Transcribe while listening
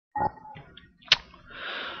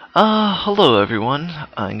Hello everyone.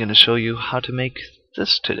 I'm going to show you how to make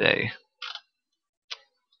this today.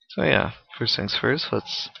 So yeah, first things first,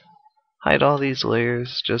 let's hide all these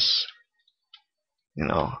layers. Just,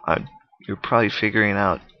 you're probably figuring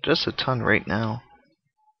out just a ton right now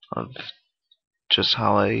of just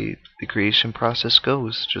how the creation process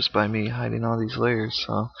goes, just by me hiding all these layers.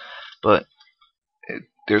 But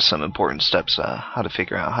there's some important steps how to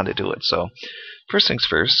figure out how to do it. So first things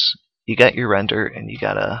first, you got your render and you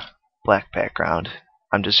got a black background.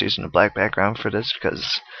 I'm just using a black background for this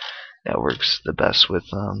because that works the best with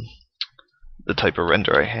the type of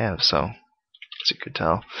render I have, so as you could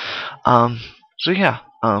tell. So yeah,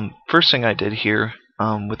 first thing I did here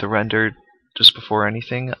with the render, just before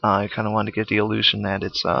anything, I kind of wanted to get the illusion that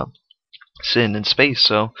it's sitting in space,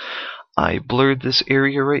 so I blurred this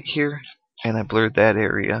area right here, and I blurred that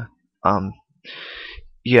area.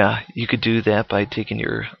 Yeah, you could do that by taking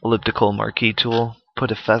your elliptical marquee tool,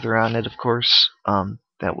 put a feather on it, of course.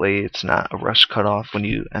 That way it's not a rush cutoff when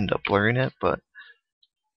you end up blurring it, but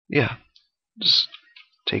yeah, just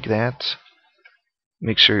take that,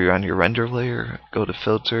 make sure you're on your render layer, go to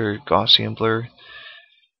filter, Gaussian blur,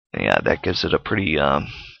 and yeah, that gives it a pretty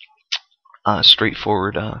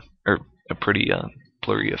straightforward or a pretty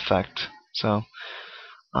blurry effect. So,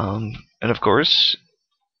 and of course,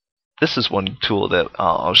 this is one tool that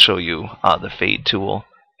I'll show you, the fade tool.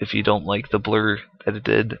 If you don't like the blur that it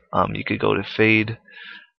did, you could go to fade,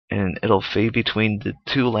 and it'll fade between the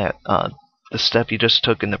the step you just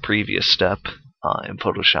took in the previous step in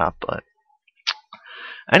Photoshop. But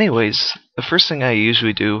anyways, the first thing I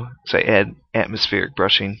usually do is I add atmospheric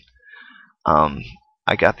brushing.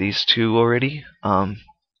 I got these two already.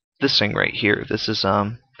 This thing right here, this is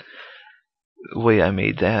the way I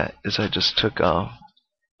made that is I just took a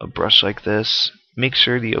brush like this. Make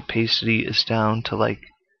sure the opacity is down to like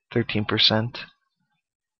 13%.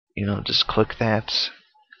 Just click that,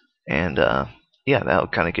 and yeah, that'll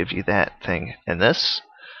kind of give you that thing. And this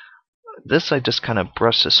I just kind of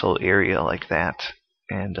brushed this whole area like that,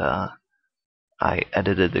 and I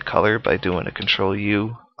edited the color by doing a Control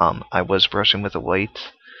U. I was brushing with a white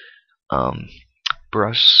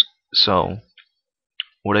brush, so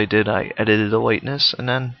what I did, I edited the whiteness, and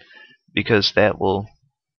then because that will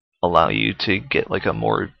allow you to get like a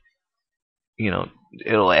more,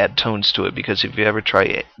 it'll add tones to it, because if you ever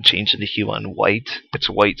try changing the hue on white, it's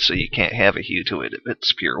white, so you can't have a hue to it if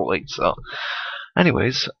it's pure white. So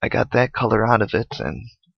anyways, I got that color out of it, and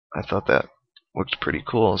I thought that looked pretty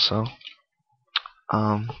cool. So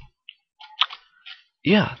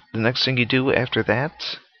yeah, the next thing you do after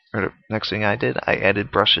that, or the next thing I did, I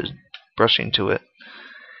added brushing to it.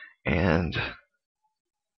 And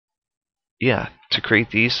yeah, to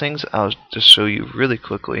create these things, I'll just show you really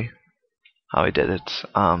quickly how I did it.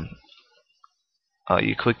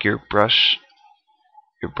 You click your brush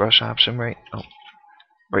option right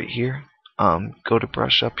here. Go to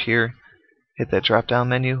brush up here, hit that drop down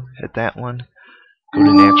menu, hit that one, go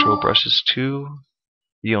to natural brushes 2.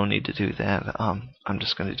 You don't need to do that. I'm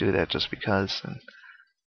just going to do that just because. And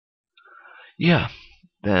yeah,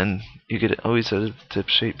 then you could always edit the tip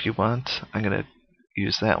shape you want. I'm going to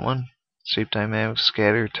use that one. Shape dynamics,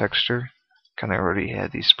 scatter, texture. Kind of already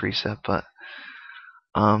had these preset, but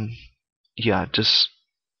yeah, just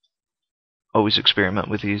always experiment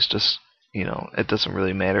with these. Just, it doesn't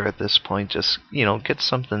really matter at this point. Just, get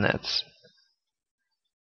something that's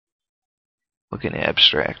looking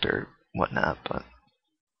abstract or whatnot. But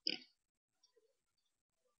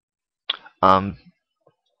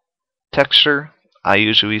texture, I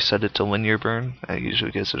usually set it to linear burn. That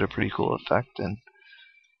usually gives it a pretty cool effect. And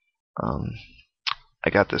I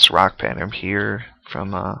got this rock pattern here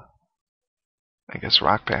from I guess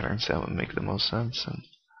Rock Patterns. That would make the most sense. And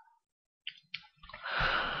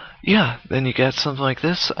yeah, then you got something like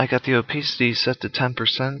this. I got the opacity set to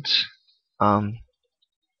 10%.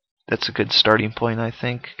 That's a good starting point, I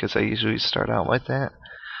think, because I usually start out like that.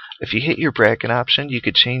 If you hit your bracket option, you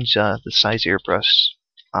could change the size of your brush,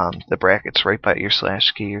 the brackets right by your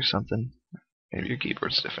slash key or something. Maybe your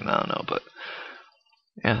keyboard's different, I don't know, but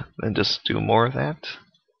yeah, then just do more of that.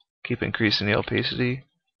 Keep increasing the opacity.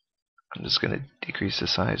 I'm just going to decrease the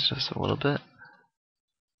size just a little bit.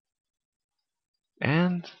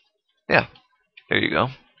 And yeah, there you go.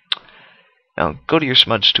 Now go to your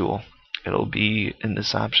smudge tool. It'll be in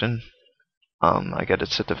this option. I got it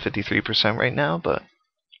set to 53% right now, but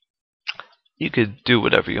you could do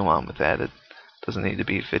whatever you want with that. It doesn't need to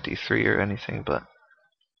be 53 or anything, but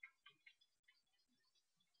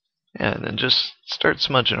yeah, and then just start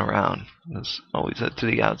smudging around. It's always to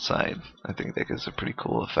the outside. I think that gives a pretty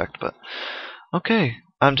cool effect. But okay,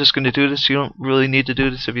 I'm just going to do this. You don't really need to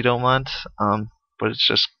do this if you don't want, but it's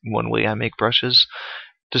just one way I make brushes.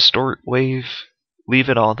 Distort wave, leave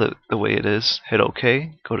it all the way it is. Hit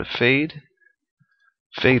OK, go to fade,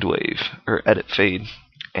 fade wave, or edit fade,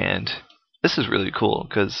 and this is really cool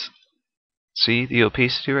because see the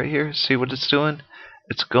opacity right here? See what it's doing?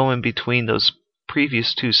 It's going between those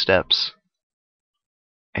previous two steps.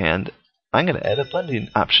 And I'm going to add a blending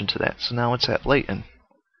option to that. So now it's at Lighten.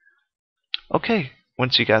 Okay,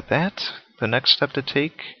 once you got that, the next step to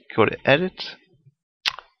take, go to Edit,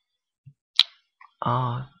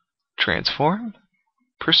 Transform,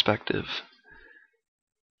 Perspective.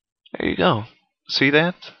 There you go. See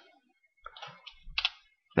that?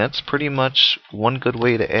 That's pretty much one good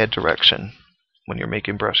way to add direction when you're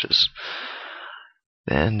making brushes.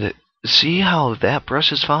 And see how that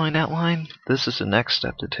brush is following that line? This is the next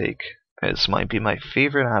step to take. This might be my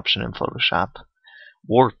favorite option in Photoshop.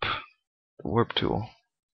 Warp. The warp tool.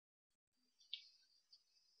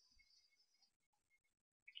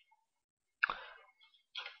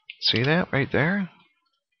 See that right there?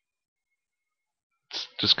 It's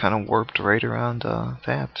just kind of warped right around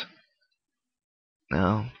that.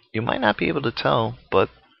 Now, you might not be able to tell, but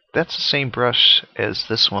that's the same brush as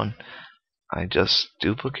this one. I just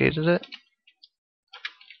duplicated it.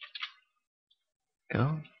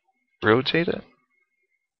 Rotate it.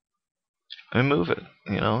 And move it,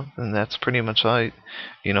 and that's pretty much all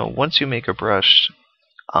once you make a brush,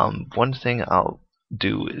 one thing I'll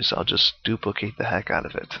do is I'll just duplicate the heck out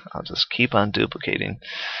of it. I'll just keep on duplicating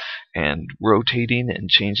and rotating and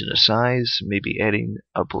changing the size, maybe adding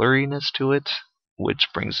a blurriness to it, which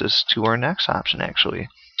brings us to our next option actually,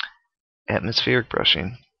 atmospheric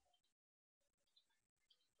brushing.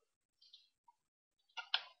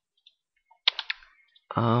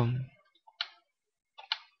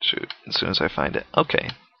 Shoot, as soon as I find it. Okay,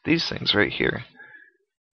 these things right here.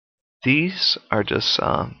 These are just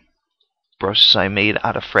brushes I made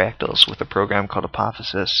out of fractals with a program called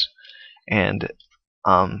Apophysis, and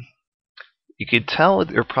you could tell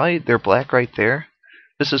they're black right there.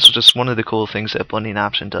 This is just one of the cool things that blending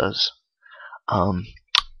option does.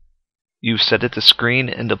 You set it to screen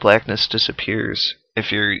and the blackness disappears.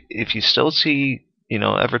 If you still see,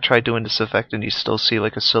 ever try doing this effect and you still see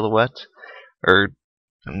like a silhouette, or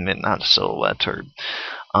not a silhouette, or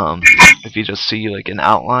if you just see like an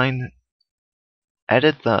outline,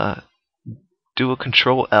 do a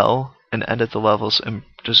Control L and edit the levels and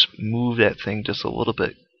just move that thing just a little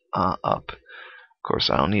bit up. Of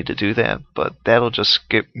course, I don't need to do that, but that'll just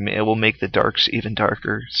it will make the darks even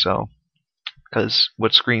darker. So, because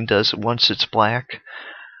what screen does once it's black,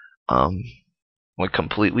 like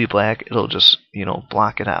completely black, it'll just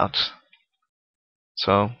block it out.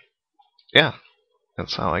 So, yeah.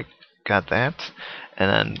 That's how I got that. And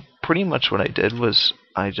then pretty much what I did was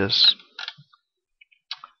I just,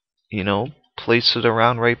 placed it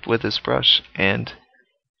around right with this brush, and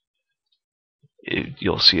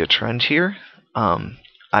you'll see a trend here.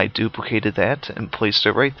 I duplicated that and placed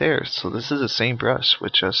it right there. So this is the same brush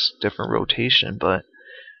with just different rotation, but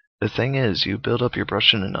the thing is, you build up your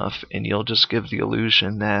brushing enough and you'll just give the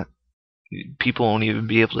illusion that people won't even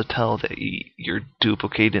be able to tell that you're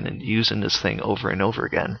duplicating and using this thing over and over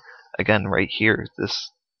again. Again, right here, this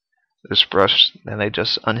brush that I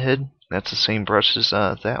just unhid, that's the same brush as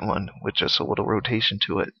that one, with just a little rotation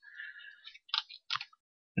to it.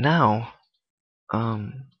 Now,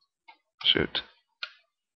 shoot.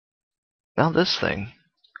 Now this thing,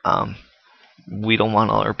 we don't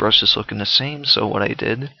want all our brushes looking the same, so what I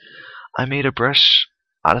did, I made a brush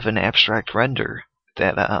out of an abstract render.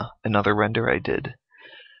 That another render I did,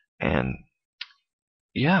 and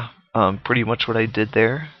yeah, pretty much what I did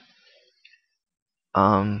there.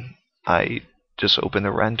 I just opened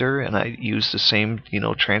the render and I used the same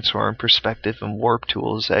transform, perspective, and warp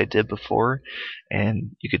tools that I did before,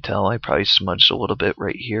 and you could tell I probably smudged a little bit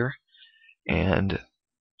right here, and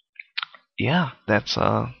yeah, that's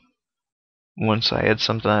once I had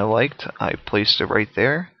something I liked, I placed it right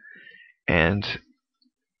there, and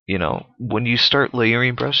when you start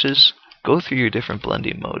layering brushes, go through your different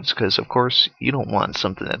blending modes, because of course you don't want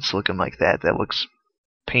something that's looking like that. That looks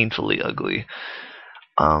painfully ugly.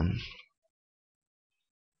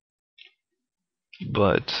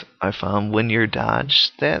 But I found Linear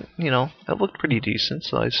Dodge that, that looked pretty decent,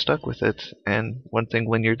 so I stuck with it. And one thing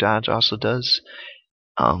Linear Dodge also does,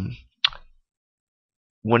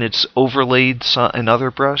 when it's overlaid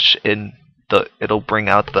another brush, it'll bring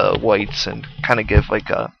out the whites and kind of give like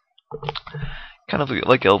a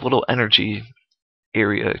little energy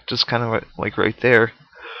area, just kind of like right there.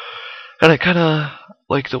 And I kind of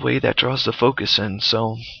like the way that draws the focus in.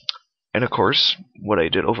 So And of course, what I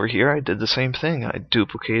did over here, I did the same thing. I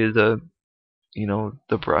duplicated the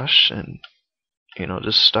brush and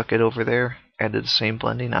just stuck it over there. Added the same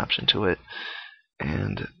blending option to it,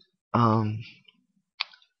 and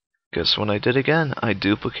guess what I did again? I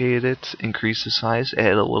duplicated it, increased the size,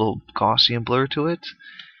 added a little Gaussian blur to it,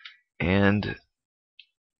 and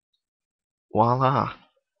voila!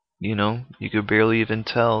 You could barely even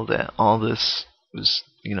tell that all this was,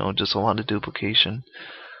 just a lot of duplication.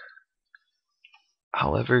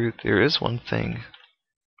 However, there is one thing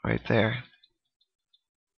right there.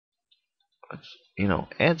 Let's,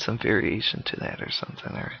 add some variation to that or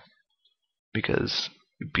something, or because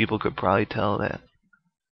people could probably tell that,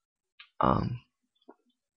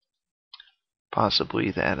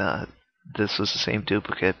 possibly that this was the same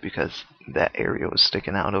duplicate because that area was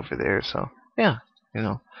sticking out over there. So yeah,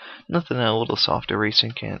 nothing that a little soft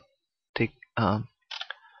erasing can't take can't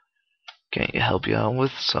help you out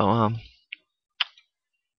with. So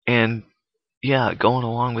and yeah, going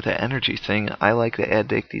along with the energy thing, I like to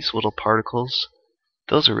add like these little particles.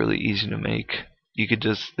 Those are really easy to make.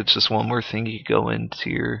 It's just one more thing you could go into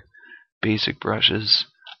your basic brushes.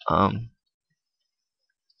 Go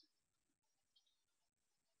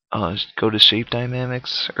to shape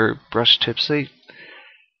dynamics or brush tips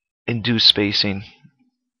and do spacing.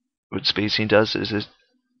 What spacing does is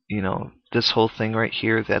this whole thing right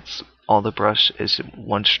here, that's all the brush is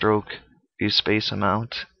one stroke. If you space them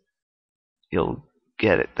out, you'll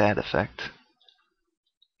get that effect.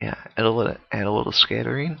 Yeah, add a little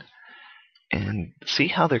scattering, and see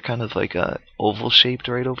how they're kind of like oval shaped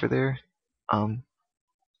right over there. One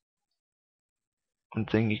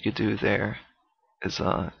thing you could do there is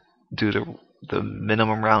do the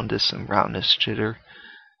minimum roundness and roundness jitter,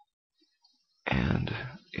 and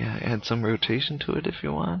yeah, add some rotation to it if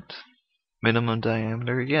you want. Minimum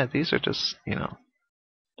diameter. Yeah, these are just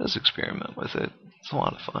just experiment with it. It's a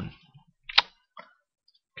lot of fun.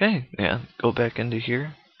 Okay, yeah, go back into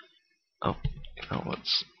here. Oh,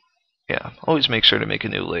 let's always make sure to make a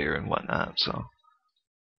new layer and whatnot. So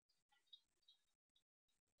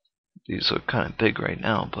these look kind of big right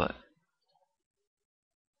now, but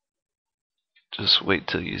just wait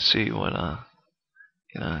till you see what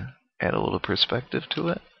add a little perspective to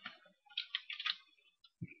it.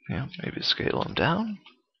 Yeah, maybe scale them down.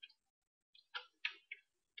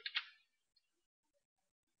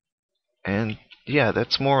 And yeah,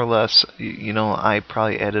 that's more or less, I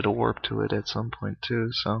probably added a warp to it at some point too,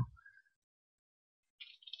 so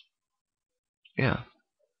yeah.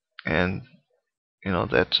 And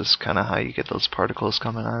that's just kind of how you get those particles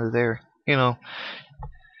coming out of there. Go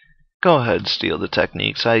ahead and steal the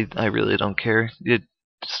techniques. I really don't care.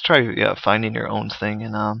 Just try finding your own thing.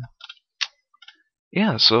 And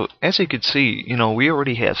yeah, so as you can see, we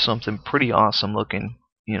already have something pretty awesome looking,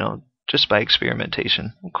 just by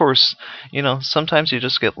experimentation. Of course, sometimes you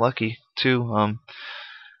just get lucky too.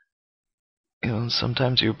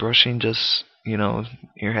 Sometimes you're brushing just,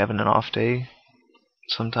 you're having an off day.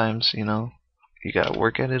 Sometimes, you gotta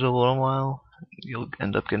work at it a little while. You'll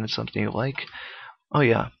end up getting something you like. Oh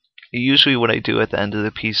yeah. Usually what I do at the end of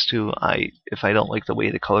the piece too, if I don't like the way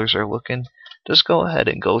the colors are looking, just go ahead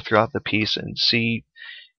and go throughout the piece and see,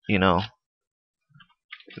 do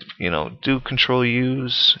Control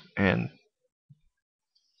U's and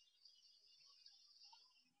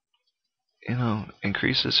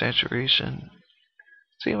increase the saturation.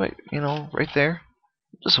 See, right there.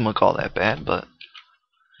 Doesn't look all that bad, but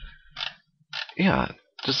yeah,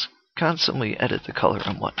 just constantly edit the color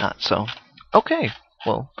and whatnot. So, okay,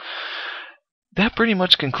 well, that pretty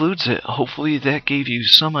much concludes it. Hopefully that gave you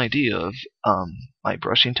some idea of my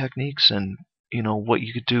brushing techniques and what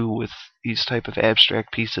you could do with these type of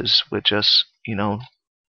abstract pieces with just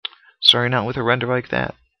starting out with a render like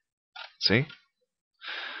that. See?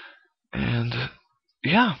 And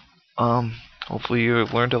yeah, hopefully you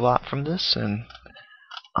learned a lot from this, and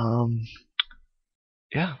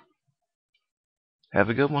yeah, have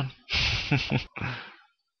a good one.